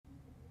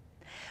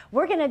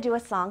We're going to do a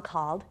song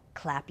called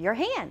Clap Your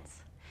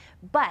Hands.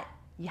 But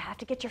you have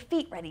to get your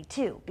feet ready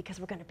too, because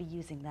we're going to be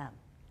using them.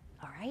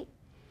 All right?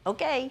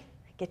 Okay,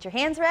 get your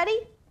hands ready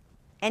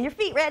and your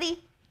feet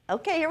ready.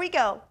 Okay, here we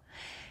go.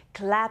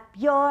 Clap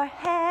your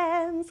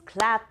hands,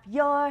 clap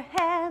your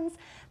hands.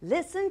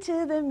 Listen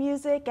to the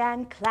music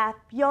and clap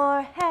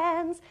your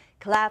hands.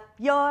 Clap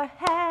your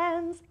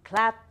hands,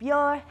 clap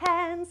your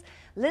hands.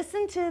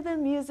 Listen to the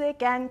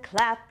music and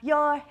clap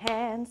your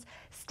hands.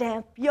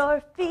 Stamp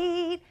your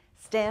feet,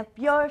 stamp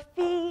your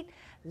feet.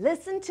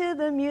 Listen to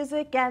the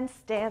music and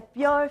stamp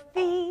your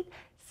feet.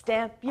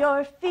 Stamp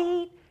your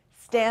feet,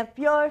 stamp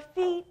your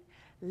feet.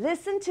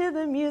 Listen to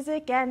the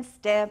music and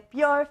stamp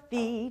your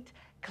feet.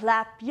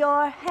 Clap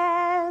your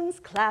hands,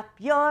 clap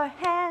your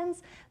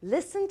hands.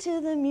 Listen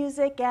to the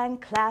music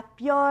and clap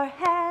your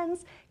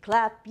hands.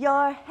 Clap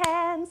your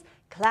hands,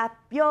 clap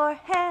your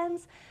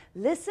hands.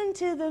 Listen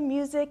to the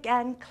music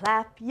and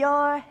clap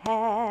your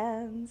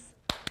hands.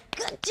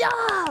 Good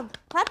job!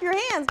 Clap your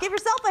hands. Give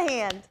yourself a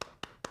hand.